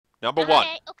Number 1,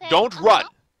 Okay. don't run.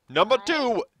 Number Alright.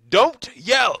 2, don't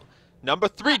yell. Number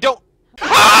 3, don't.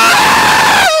 Ah!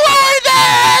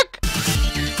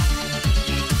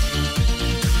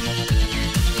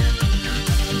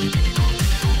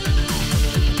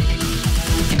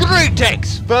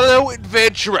 Greetings, fellow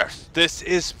adventurers. This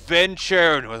is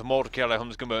Venture with Multicolor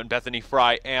Homeschool and Bethany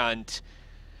Fry, and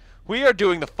we are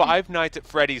doing the Five Nights at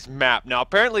Freddy's map. Now,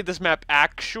 apparently this map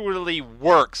actually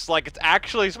works. Like, it's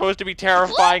actually supposed to be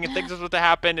terrifying and things are supposed to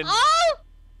happen. And Oh!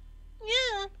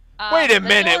 Yeah. wait a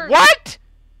minute, what?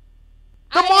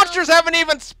 The monsters haven't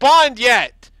even spawned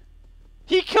yet.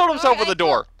 He killed himself with the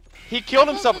door. He killed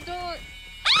himself.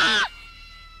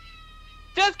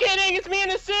 Just kidding, it's me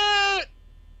in a suit!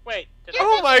 Wait.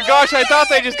 Oh my gosh, I thought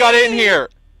they just got in here.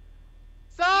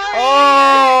 Sorry!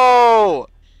 Oh!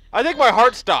 I think my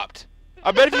heart stopped.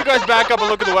 I bet if you guys back up and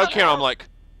look at the webcam, I'm like...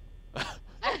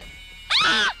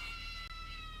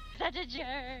 Such a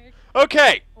jerk.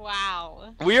 Okay,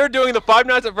 Wow. we are doing the Five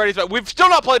Nights at Freddy's map. We've still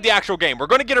not played the actual game. We're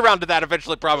going to get around to that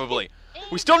eventually, probably.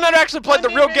 We still not actually played the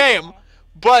real game,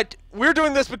 but we're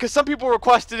doing this because some people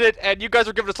requested it, and you guys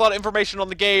are giving us a lot of information on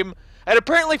the game. And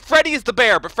apparently Freddy is the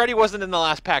bear, but Freddy wasn't in the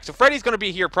last pack, so Freddy's going to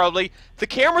be here probably. The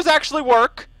cameras actually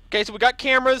work. Okay, so we got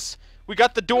cameras, we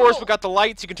got the doors, we got the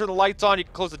lights. You can turn the lights on, you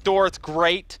can close the door, it's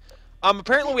great.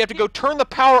 Apparently we have to go turn the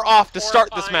power off to start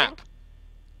this map.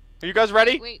 Are you guys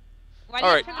ready? Wait. Why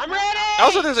All right. I'm ready!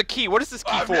 Also, there's a key. What is this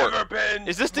key for?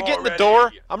 Is this to get in the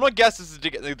door? I'm going to guess this is to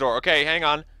get in the door. Okay, hang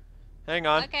on. Hang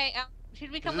on. Okay,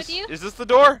 should we come with you? Is this the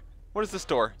door? What is this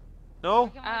door? No?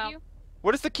 Come with you?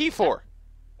 What is the key for?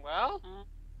 Well,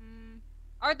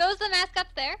 Are those the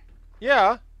mascots there?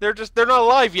 Yeah, they're not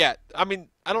alive yet. I mean,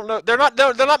 I don't know. They're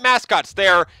not mascots.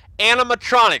 They're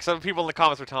animatronics. Some people in the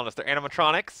comments were telling us they're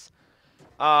animatronics.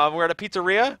 We're at a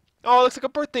pizzeria. Oh, it looks like a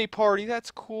birthday party. That's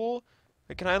cool.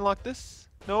 Wait, can I unlock this?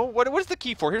 No. What is the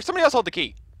key for? Here, somebody else hold the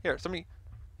key. Here,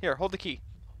 Here, hold the key.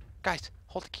 Guys,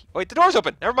 hold the key. Wait, the door's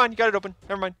open. Never mind. You got it open.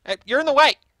 Never mind. Hey, you're in the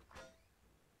way.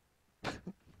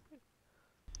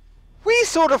 We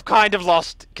sort of kind of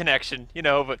lost connection, you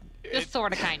know, but Just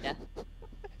sorta, kinda.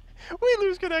 we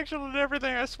lose connection and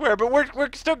everything, I swear. But we're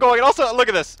still going. And also, look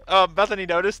at this. Bethany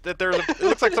noticed that it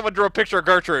looks like someone drew a picture of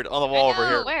Gertrude on the wall over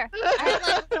here. Where? I have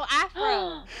like a little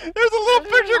afro. There's a little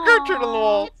picture of Gertrude on the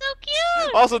wall. It's so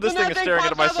cute. Also, this thing is staring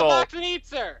into my soul.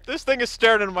 Her. This thing is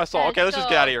staring into my soul. Okay, let's just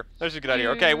get out of here. Let's just get out of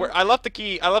here. Okay, I left the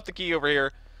key. I left the key over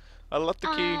here. I left the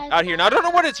key out here. Now I don't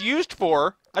know what it's used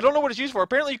for.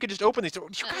 Apparently you can just open these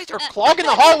doors. You guys are clogging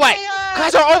the hallway. You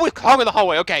guys are always clogging the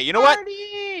hallway. Okay, you know what?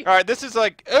 All right, this is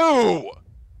like, ooh.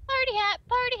 Party hat,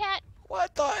 party hat.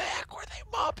 What the heck were they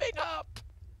mopping up?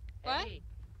 What? Hey.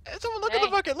 Hey, someone look at the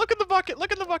bucket. Look at the bucket.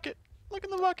 Look at the bucket. Look at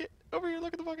the bucket. Over here.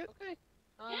 Look at the bucket. Okay.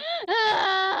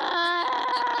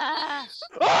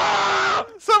 Ah!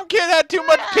 Some kid had too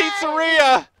much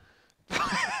pizzeria.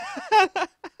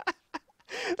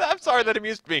 I'm sorry that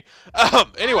amused me.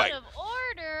 Anyway. Out of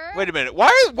order. Wait a minute. Why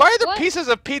are there pieces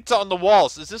of pizza on the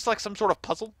walls? Is this like some sort of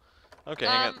puzzle? Okay,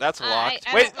 hang on. That's locked.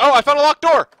 Wait. Oh, I found a locked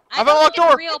door. I found a locked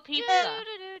door. Real pizza.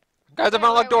 Guys, I found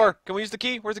a locked door. Can we use the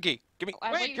key? Where's the key? Give me.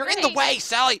 Wait, You're in the way,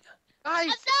 Sally. Guys, I'm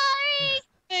sorry.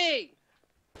 hey.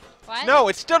 What? No,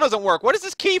 it still doesn't work. What is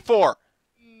this key for?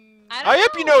 I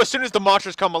hope you know as soon as the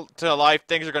monsters come to life,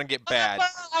 things are gonna get bad.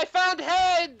 I found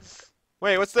heads.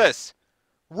 Wait, what's this?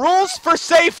 Rules for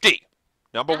safety.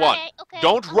 Number 1, Okay.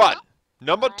 don't run.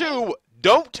 Number 2,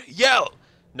 don't yell.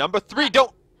 Number 3,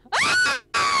 don't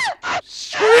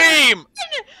scream.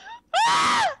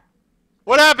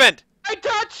 What happened? I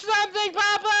touched something,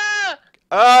 Papa.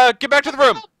 Get back to the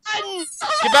room.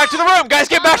 Get back to the room, guys.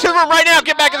 Get back to the room right now.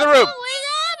 Get back in the room.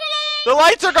 The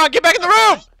lights are gone. Get back in the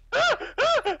room.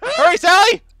 Hurry,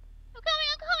 Sally. I'm coming.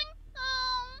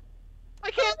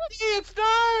 I can't see. It's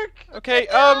dark. Okay.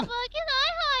 Papa, can I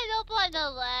hide up on the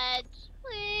ledge,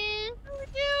 please? Would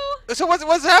you? So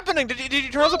what's happening? Did you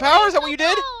turn on the power? Is that what you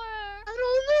did? I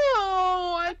don't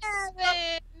know. I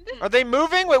Happened. Are they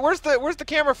moving? Wait, where's the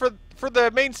camera for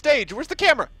the main stage? Where's the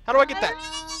camera? How do I get that?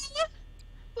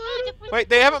 Wait,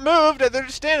 they haven't moved. They're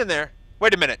just standing there.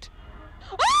 Wait a minute.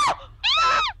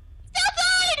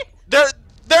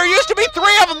 There used to be 3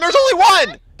 of them. There's only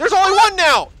 1. There's only 1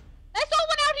 now. I saw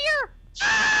one out here.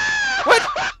 What?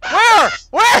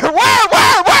 Where?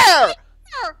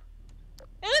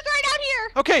 It was right out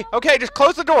here. Okay, just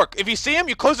close the door. If you see him,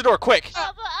 you close the door quick.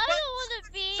 Papa, I don't want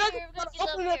to be here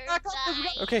because of your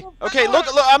side. Okay, look,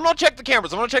 I'm gonna check the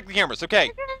cameras.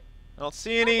 Okay. I don't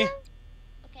see any.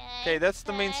 Okay, that's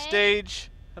the main stage.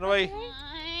 How do I...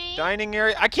 Dining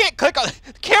area. I can't click on...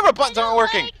 The camera buttons aren't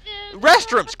working.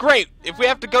 Restrooms, great. If we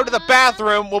have to go to the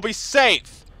bathroom, we'll be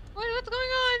safe. What's going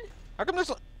on? How come there's...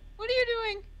 What are you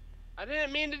doing? I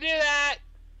didn't mean to do that.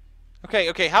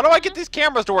 Okay, how do I get these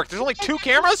cameras to work? There's only 2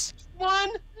 cameras? One.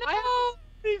 No.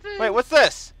 Wait, what's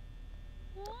this?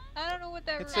 I don't know what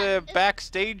that It's is. a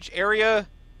backstage area.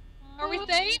 Are we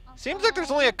safe? Seems like there's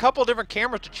only a couple different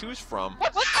cameras to choose from.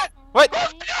 What's that? What?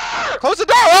 Close the door! Close the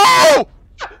door! Oh!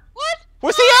 What?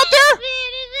 Was he out there?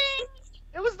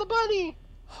 It was the bunny.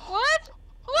 What?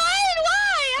 Why?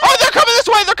 Oh, they're coming this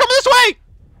way! They're coming this way!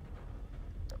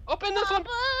 Open this one.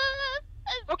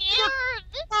 I'm scared.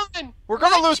 Come on. We're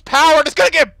gonna lose power. It's gonna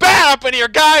get bad up in here,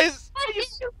 guys!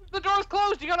 The door's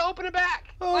closed. You gotta open it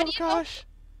back. Oh, Why do you gosh.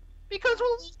 Because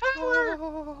we'll lose power.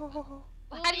 Oh.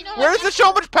 How do you know? Where does it show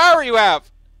how much power you have?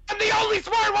 I'm the only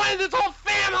smart one in this whole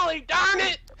family. Darn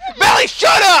it. Belly,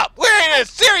 shut up! We're in a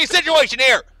serious situation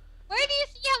here! Where do you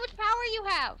see how much power you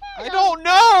have? I don't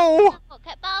know!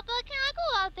 Okay, Papa, can I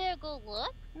go out there and go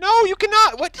look? No, you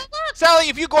cannot! What? Sally,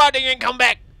 if you go out there, you can come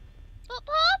back! But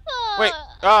Papa!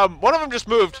 Wait, one of them just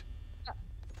moved.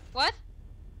 What?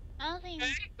 I don't think...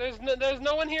 Okay, there's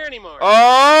no one here anymore.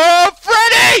 Oh,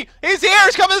 Freddy! He's here!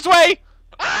 He's coming this way!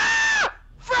 Ah!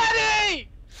 Freddy!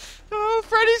 Oh,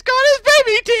 Freddy's got his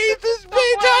baby teeth! His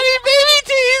tiny baby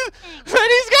teeth!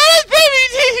 Freddy's got his baby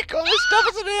teeth! Oh, this stuff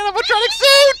is an animatronic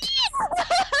suit!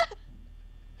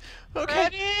 Okay,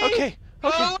 Freddy! okay. Go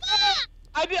away.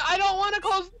 I don't want to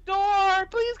close the door.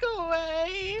 Please go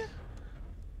away.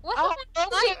 What's I'll the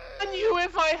light? open you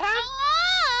if I have.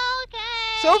 Oh,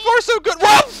 okay. So far, so good.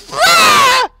 Whoa!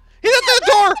 Ah! He's at the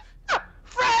door!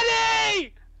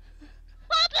 Freddy!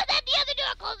 Papa's at the other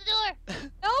door. Close the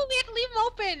door. No, we have to leave them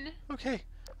open.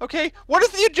 Okay. What is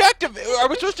the objective? Are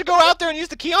we supposed to go out there and use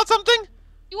the key on something?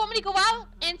 You want me to go out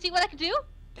and see what I can do?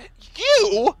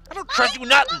 You? I don't trust you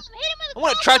nothing. I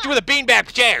want to trust you with a beanbag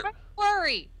chair. Don't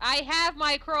worry, I have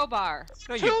my crowbar.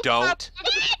 No, you don't.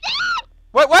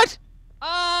 What?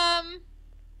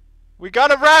 We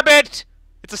got a rabbit.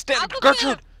 It's a I'll stand. go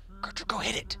Gertrude, get Gertrude, go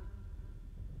hit it.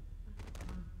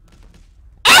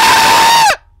 Ah!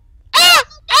 Ah!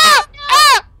 Ah!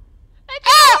 Ah!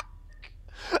 Ah!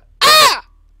 Ah!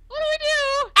 What do we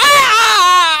do?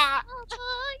 Ah! Papa,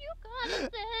 you gotta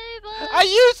save us. I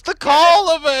used the call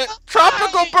of a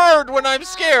tropical bird when I'm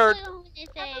scared.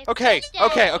 Okay.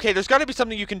 There's got to be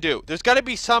something you can do. There's got to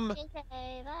be some.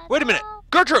 Wait a minute,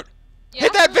 Gertrude. Yeah?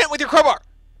 Hit that vent with your crowbar.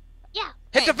 Yeah.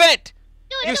 Hit Hey. the vent.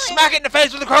 Do it, You do smack it in the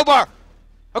face with a crowbar.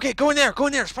 Okay, go in there.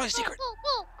 It's probably a secret.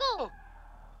 Go.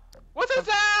 What's that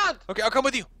sound? Okay, I'll come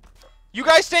with you. You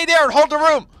guys stay there and hold the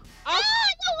room. No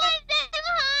one's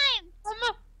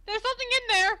behind. There's something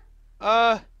in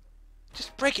there.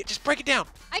 Just break it. Just break it down.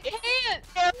 I can't.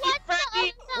 What's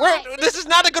Freddy? the other side? This is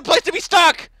not a good place to be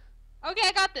stuck. Okay,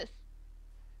 I got this.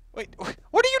 Wait,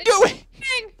 what are you doing?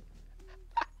 Dang.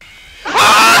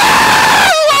 Ah!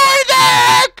 Lower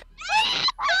deck!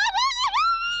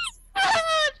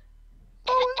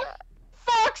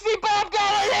 Foxy Bob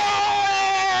got it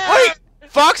here! Wait,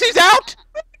 Foxy's out?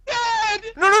 Dead!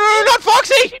 No, not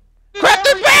Foxy! Crap,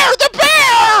 the bear! The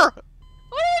bear!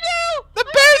 What do we do? The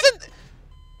bear's in...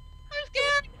 I'm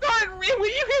scared. God, when you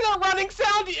hear that running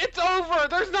sound, it's over.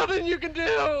 There's nothing you can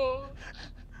do.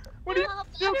 What do you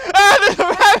do? Ah, there's a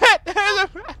rabbit! There's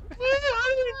a rabbit!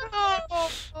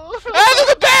 Ah,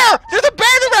 there's a bear! There's a bear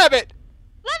and a rabbit!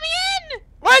 Let me in.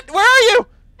 What? Where are you?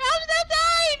 Help's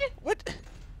outside. What?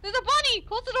 There's a bunny.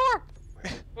 Close the door.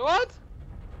 What?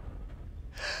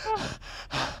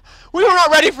 We were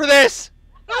not ready for this!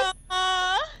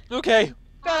 Uh, Okay.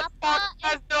 That fox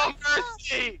has no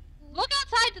mercy. Look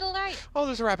outside to the right. Oh,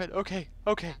 there's a rabbit. Okay.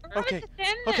 Rabbit's standing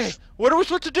there. Okay. What are we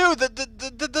supposed to do? The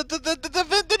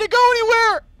vent didn't go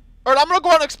anywhere! Alright, I'm gonna go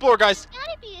out and explore, guys.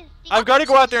 Gotta be a secret. I've got to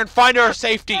go out there and find our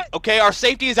safety, okay? Our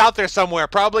safety is out there somewhere,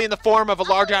 probably in the form of a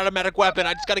large automatic weapon.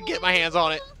 I just got to get my hands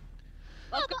on it.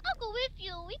 Papa, I'll go with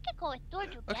you. We can go explore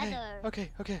together. Okay,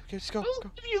 just go.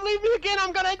 If you leave me again,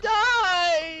 I'm gonna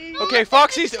die. Okay,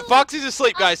 Foxy's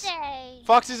asleep, guys. Stay.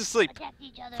 Foxy's asleep. Protect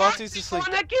each other. Foxy's The asleep.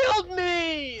 one that killed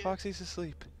me. Foxy's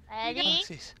asleep. Ready?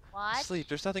 Foxy's What? asleep.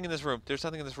 There's nothing in this room. It's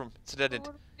a dead end.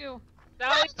 What do we do?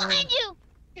 Sally, I'm behind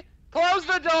you. close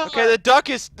the door. Okay,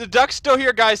 the duck's still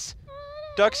here, guys.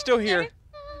 Duck's still here.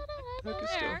 Duck is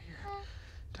still There. here.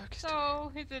 Duck is still.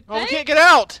 So, is it Oh, we safe? can't get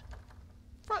out.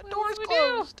 Front What door do is we do?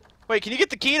 closed. Wait, can you get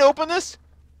the key to open this?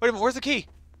 Wait a minute, where's the key?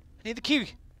 I need the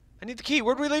key.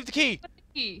 Where did we leave the key? What's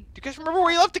the key? Do you guys remember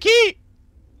where you left the key?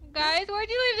 Guys, where'd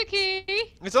you leave the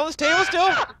key? It's on this table still?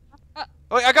 Oh,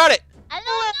 wait, I got it. I don't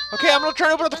know. Okay, I'm gonna try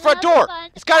to open up the front door.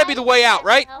 It's gotta be the way out,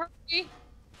 right? Key?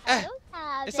 Eh,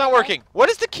 It's not working. What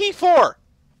is the key for?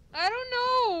 I don't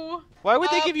know. Why would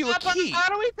they give you a Papa, key? how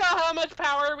do we tell how much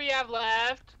power we have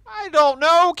left? I don't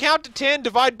know. Count to 10,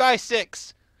 divide by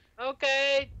 6.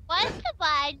 Okay. What does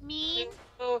divide mean?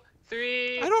 2,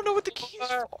 3. I don't know what the key is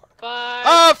for.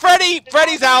 5.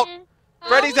 Freddy's out.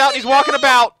 Freddy's out. He's walking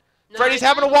about. Freddy's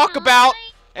having a walkabout,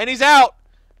 and he's out.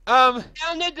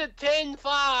 Counted to 10, 5.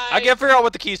 I can't figure out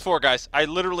what the key's for, guys. I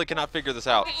literally cannot figure this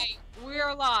out. Okay, we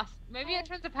are lost. Maybe it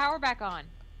turns the power back on.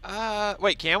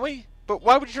 Wait, can we? But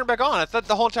why would you turn it back on? I thought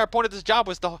the whole entire point of this job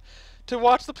was to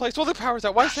watch the place. Well, the power's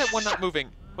out. Why is that one not moving?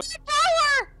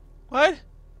 Power! What?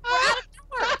 We're out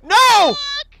of power! No!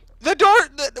 The door,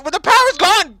 the power's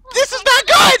gone! This is not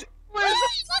good!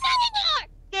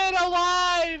 Get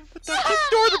alive! The duck's at the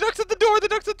door, the duck's at the door, the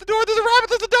duck's at the door, there's a rabbit,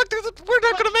 there's a duck, we're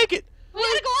not gonna make it! We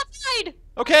gotta go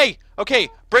outside! Okay,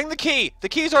 bring the key. The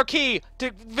key's our key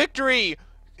to victory.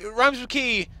 It rhymes with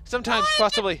key, sometimes,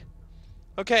 possibly.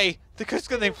 Okay, the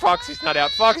good name Foxy's not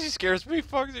out. Foxy scares me,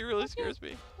 Foxy really scares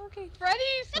me. Okay,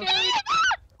 Freddy's scary.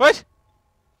 What?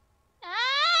 Ah!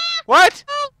 What?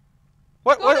 Oh,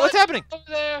 What's happening? Over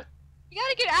there. you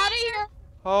gotta get out of here.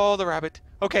 Oh, the rabbit.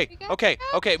 Okay,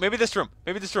 maybe this room.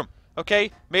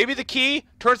 Okay, maybe the key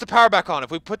turns the power back on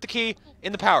if we put the key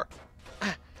in the power.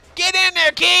 Get in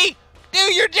there, key! Do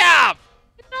your job!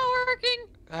 It's not working.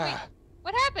 Wait,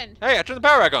 what happened? Hey, I turned the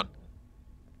power back on.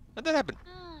 How'd that happen?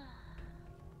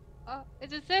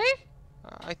 Is it safe?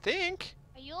 I think.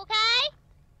 Are you okay?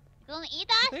 You gonna eat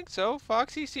us? I think so.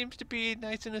 Foxy seems to be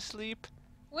nice and asleep.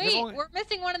 Wait, Everyone- we're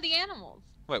missing one of the animals.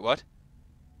 Wait, what?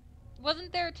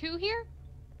 Wasn't there 2 here?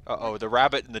 Uh-oh, the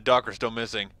rabbit and the duck are still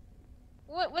missing.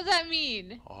 What does that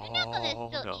mean? Oh, They're not gonna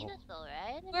still no. eat us though,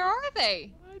 right? Where are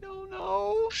they? I don't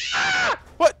know.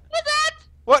 What? What's that?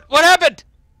 What happened?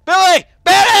 Billy!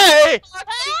 Billy!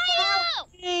 Oh!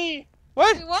 Hey,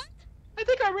 What? Wait, what? I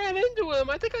think I ran into him.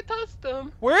 I think I touched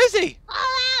him. Where is he? Call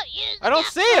out! Use I don't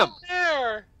the see him.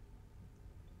 There.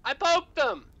 I poked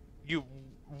him.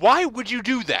 Why would you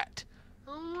do that?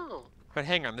 I don't know. But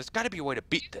hang on, there's got to be a way to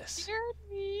beat this. Scared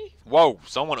me. Whoa,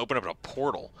 someone opened up a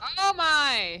portal. Oh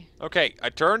my. Okay, I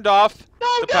turned off No,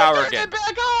 the power turn again. it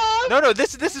back on. No,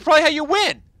 this is probably how you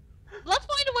win. Let's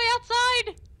find a way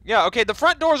outside. Yeah, okay, the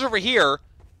front door's over here,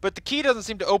 but the key doesn't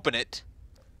seem to open it.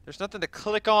 There's nothing to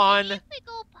click on. If we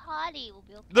go potty, we'll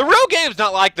be okay. The real game's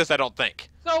not like this, I don't think.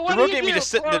 So what The real do you game, you do? just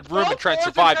sit in the Close room and try and doors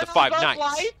survive turn the 5 on nights.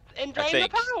 lights and I drain the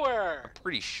think. power.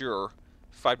 Pretty sure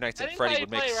 5 Nights I at didn't Freddy tell would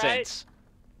you make to play, right? sense.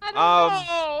 I don't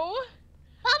know.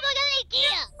 Papa, I got an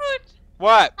idea!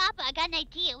 What? Papa, I got an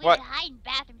idea. We What? can hide in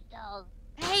bathroom stalls.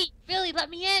 Hey, Billy, let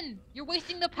me in. You're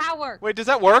wasting the power. Wait, does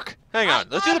that work? Hang on,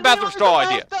 let's do the bathroom stall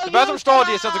idea. The bathroom stall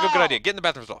idea sounds like a good idea. Get in the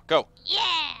bathroom stall. Go. Yeah!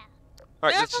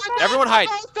 Alright, Yeah, let's everyone hide.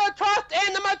 I'm supposed to trust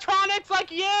animatronics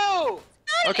like you.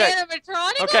 Okay.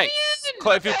 Animatronic, Okay. let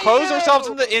me in. If you close ourselves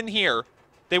in here,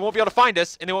 they won't be able to find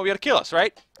us, and they won't be able to kill us,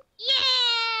 right?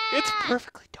 Yeah! It's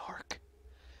perfectly dark.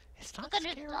 It's not Look under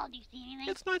the scary. stall. Do you see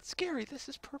anything? It's not scary. This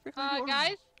is perfectly normal.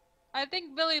 Guys, I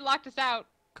think Billy locked us out.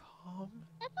 Calm,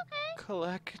 That's okay.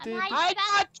 collected. I'm I'm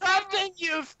not trusting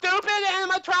you, stupid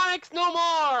animatronics, no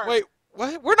more. Wait,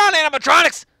 what? We're not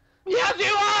animatronics! Yes,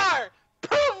 you are.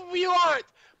 Prove you aren't.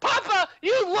 Papa,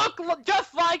 you look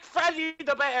just like Freddy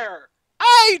the Bear.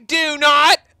 I do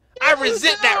not! I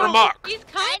resent that do. remark! He's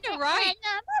kind of right.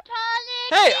 Animatronic!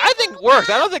 Hey, I think it works.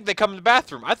 I don't think they come in the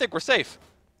bathroom. I think we're safe.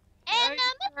 Are you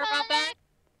sure about that?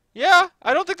 Yeah,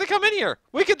 I don't think they come in here.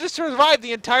 We could just survive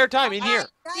the entire time in here.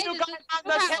 Guys, You this got is on a the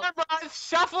new house. cameras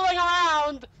shuffling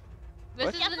around. This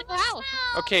What? is a new house.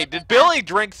 Okay, did Billy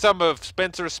drink some of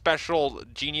Spencer's special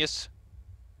genius?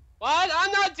 What?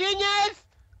 I'm not genius.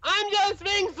 I'm just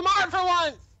being smart for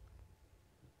once.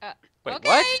 Wait, Okay,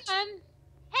 what? then.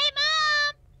 Hey,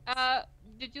 Mom!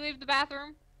 Did you leave the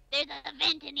bathroom? There's a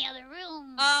vent in the other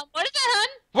room. What is that, hun?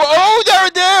 Whoa, oh, they're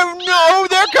there! No,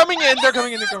 they're coming in. They're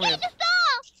coming in. They're coming in. In the stall!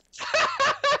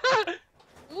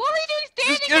 What are you doing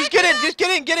standing Just next get to in. us? Just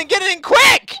get in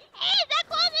quick! Hey, is that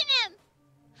closing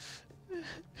him?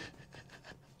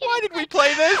 Why did we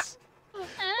play this? What?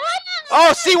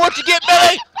 Oh, see what you get,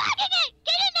 Billy! Blocking it!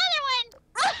 Get another one!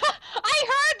 I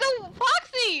heard the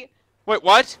Foxy. Wait,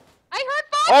 what? I heard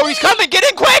Foxy. Oh, he's coming! Get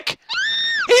in quick!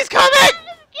 He's coming!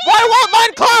 Why won't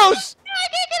mine close? I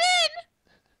can't get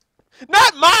in.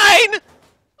 Not mine!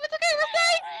 It's okay, we're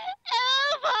safe.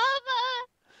 Oh,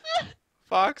 Papa!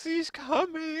 Foxy's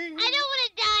coming. I don't want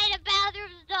to die in a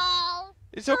bathroom stall.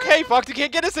 It's okay, Foxy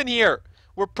can't get us in here.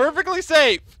 We're perfectly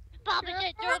safe. Papa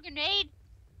should throw a grenade.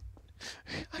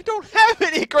 I don't have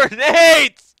any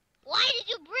grenades! Why did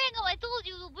you bring them? I told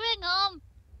you to bring them.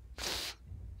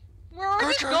 We're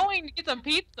just Gertrude. going to get some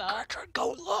pizza. Gertrude,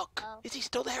 go look. Oh. Is he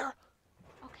still there?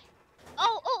 Okay.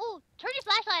 Oh, turn your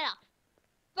flashlight off.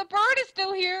 The bird is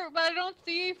still here, but I don't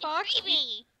see Fox.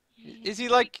 Baby. Is he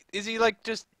like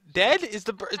just dead? Is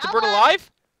the bird Hello?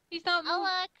 alive? He's not Oh, moving.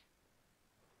 look.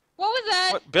 What was that?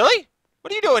 What, Billy?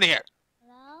 What are you doing here?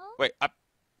 Hello? Wait,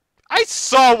 I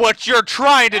saw what you're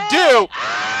trying to do.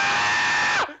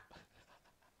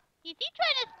 Is he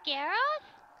trying to scare us?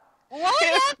 What was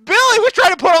that? Billy was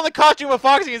trying to put on the costume of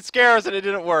Foxy and scare us, and it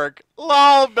didn't work.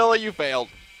 Lol, Billy, you failed.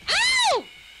 Ow!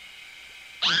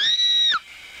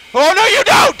 Oh no, you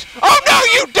don't! Oh no,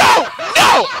 you don't!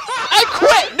 No! I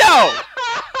quit! No!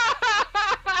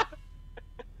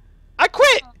 I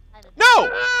quit! No!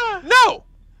 No!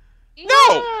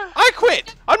 No! I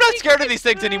quit! I'm not scared of these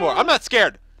things anymore. I'm not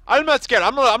scared. I'm not scared.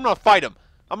 I'm gonna fight him.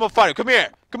 I'm gonna fight him. Come here.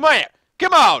 Come here.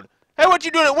 Come on. Hey, what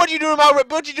you doing? What you doing in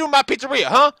my pizzeria,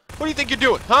 huh? What do you think you're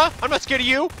doing, huh? I'm not scared of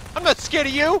you. I'm not scared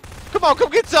of you. Come on,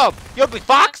 come get some. You ugly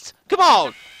fox. Come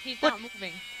on. He's What? not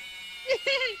moving.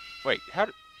 Wait, how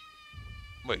did...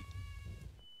 Wait.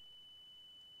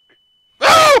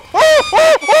 Oh! Oh!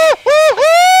 Oh! Oh!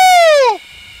 Oh!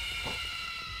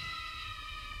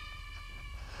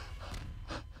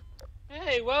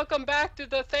 Hey, welcome back to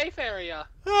the safe area.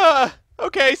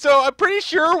 Okay, so I'm pretty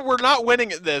sure we're not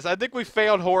winning at this. I think we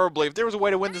failed horribly. If there was a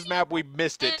way to win this map, we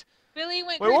missed it. Billy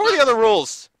went. Wait, what were the other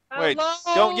rules? Wait,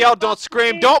 Hello, don't yell, don't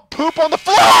scream, Foxy. don't poop on the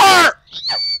floor!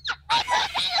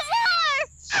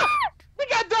 We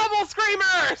got double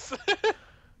screamers!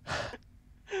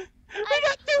 We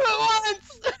got two at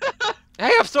once!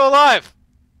 Hey, I'm still alive.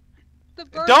 The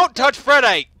bird Don't touch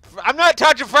Freddy. I'm not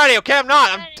touching Freddy, okay? I'm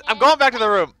not. I'm going back to the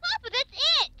room. Papa, that's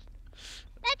it!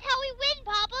 That's how we win,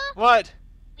 Papa! What?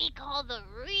 We call the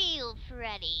real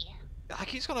Freddy. Like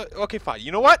he's gonna... Okay, fine.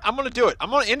 You know what? I'm gonna do it. I'm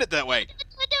gonna end it that way. Do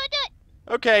it!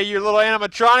 Okay, you little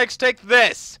animatronics, take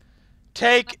this.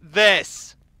 Take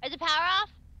this. Is the power off?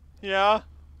 Yeah?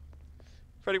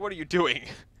 Freddy, what are you doing?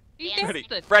 He Freddy,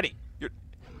 fixed it. Freddy, you're...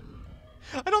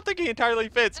 I don't think he entirely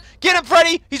fits. Get him,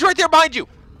 Freddy! He's right there behind you!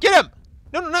 Get him!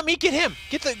 No, not me, get him!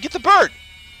 Get the bird!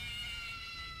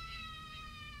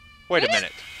 Wait a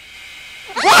minute.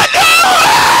 What? No!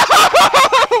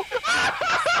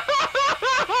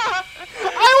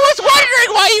 I was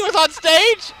wondering why he was on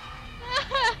stage!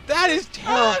 That is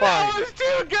Oh, that terrifying. was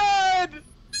too good!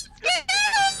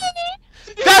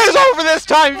 That is over this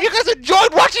time! If you guys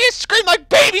enjoyed watching us scream like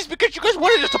babies because you guys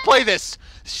wanted us to play this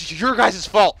is your guys'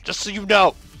 fault, just so you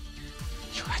know.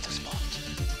 It's your guys' fault.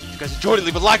 If you guys enjoyed it,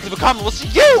 leave a like, leave a comment. We'll see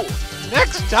you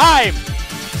next time!